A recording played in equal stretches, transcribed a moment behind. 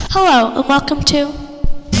Hello, and welcome to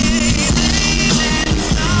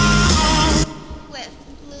with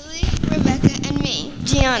Lily, Rebecca, and me,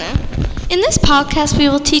 Gianna. In this podcast, we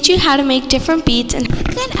will teach you how to make different beats, and a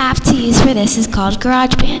good app to use for this is called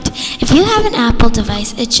GarageBand. If you have an Apple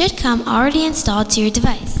device, it should come already installed to your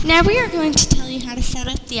device. Now we are going to tell you how to set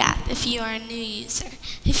up the app if you are a new user.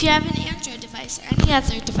 If you have an Android device or any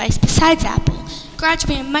other device besides Apple,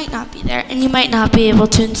 GarageBand might not be there, and you might not be able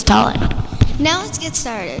to install it. Now let's get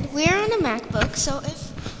started. We are on a MacBook, so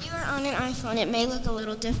if you are on an iPhone, it may look a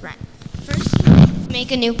little different. First,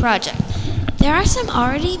 make a new project. There are some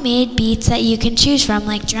already made beats that you can choose from,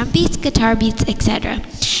 like drum beats, guitar beats, etc.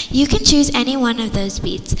 You can choose any one of those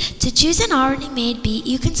beats. To choose an already made beat,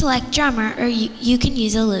 you can select drummer, or you can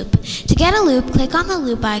use a loop. To get a loop, click on the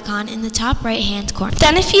loop icon in the top right-hand corner.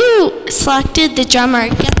 Then if you selected the drummer,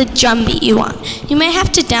 get the drum beat you want. You may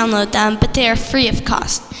have to download them, but they are free of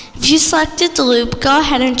cost. If you selected the loop, go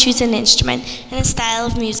ahead and choose an instrument and a style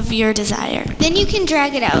of music of your desire. Then you can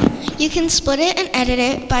drag it out. You can split it and edit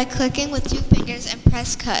it by clicking with 2 fingers and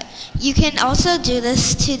press cut. You can also do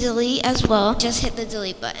this to delete as well. Just hit the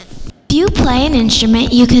delete button. If you play an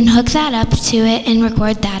instrument, you can hook that up to it and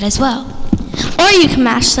record that as well. Or you can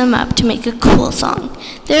mash them up to make a cool song.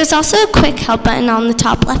 There's also a quick help button on the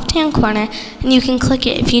top left-hand corner, and you can click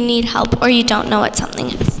it if you need help or you don't know what something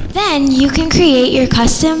is. Then you can create your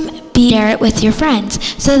custom beat, share it with your friends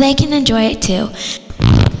so they can enjoy it too.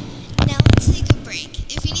 Now let's take a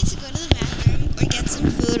break. If you need to go to the bathroom or get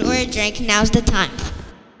some food or a drink, now's the time.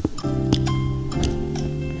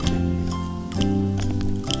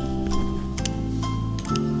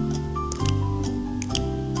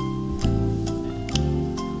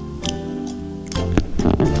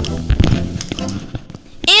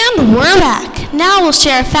 And we're back. Now we'll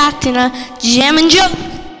share a fact and a jam and joke.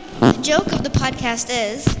 The joke of the podcast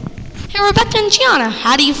is, hey Rebecca and Gianna,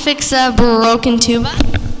 how do you fix a broken tuba?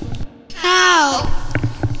 how?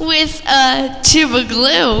 With a tuba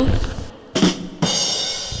glue.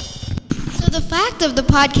 So the fact of the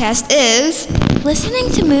podcast is,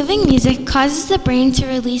 listening to moving music causes the brain to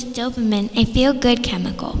release dopamine, a feel-good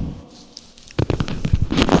chemical.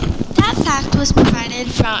 That fact was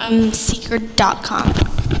provided from Secret.com.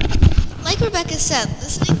 like Rebecca said,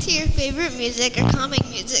 listening to your favorite music or comic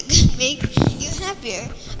music can make you happier.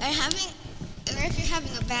 Or if you're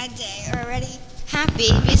having a bad day or already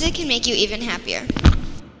happy, music can make you even happier.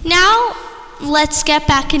 Now, let's get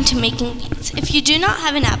back into making beats. If you do not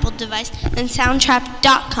have an Apple device, then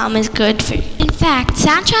Soundtrap.com is good for you. In fact,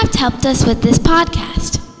 Soundtrap helped us with this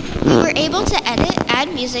podcast. We were able to edit,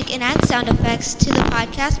 add music, and add sound effects to the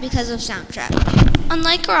podcast because of Soundtrap.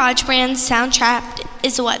 Unlike GarageBand, Soundtrap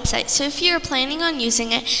is a website, so if you're planning on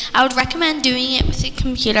using it, I would recommend doing it with a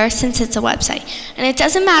computer since it's a website. And it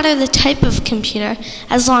doesn't matter the type of computer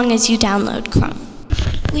as long as you download Chrome.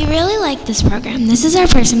 We really like this program. This is our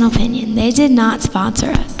personal opinion. They did not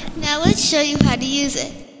sponsor us. Now let's show you how to use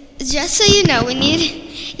it. Just so you know,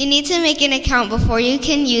 you need to make an account before you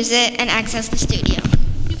can use it and access the studio.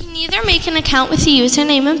 You can either make an account with a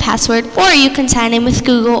username and password, or you can sign in with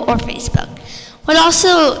Google or Facebook. What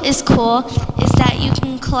also is cool is that you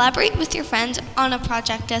can collaborate with your friends on a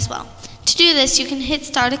project as well. To do this, you can hit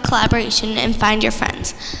start a collaboration and find your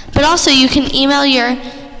friends. But also you can email your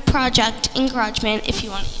project in GarageBand if you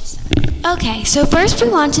want to use that. Okay, so first we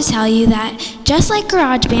want to tell you that just like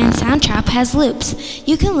GarageBand, Soundtrap has loops.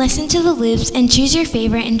 You can listen to the loops and choose your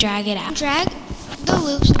favorite and drag it out. Drag the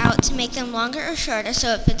loops out to make them longer or shorter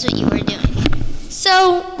so it fits what you are doing.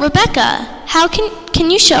 So, Rebecca, how can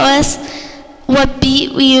you show us what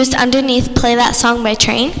beat we used underneath Play That Song by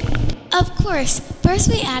Train? Of course. First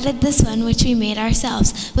we added this one, which we made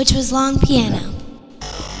ourselves, which was long piano.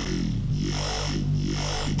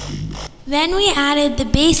 Then we added the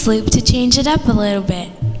bass loop to change it up a little bit.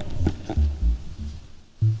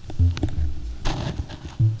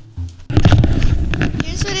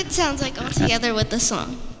 Here's what it sounds like all together with the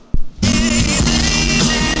song.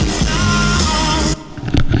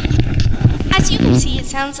 As you can see, it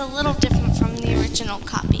sounds a little different from the original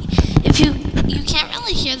copy. You can't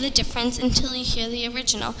really hear the difference until you hear the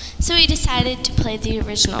original, so we decided to play the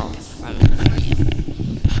original for you.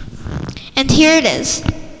 And here it is.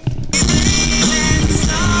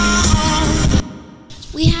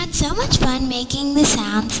 We had so much fun making the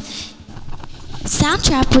sounds.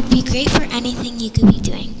 Soundtrap would be great for anything you could be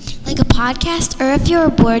doing, like a podcast, or if you're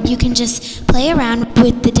bored, you can just play around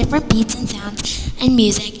with the different beats and sounds and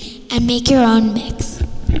music and make your own mix.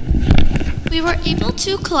 We were able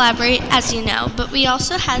to collaborate, as you know, but we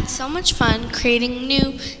also had so much fun creating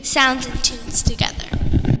new sounds and tunes together.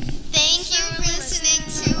 Thank you for listening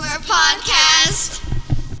to our podcast.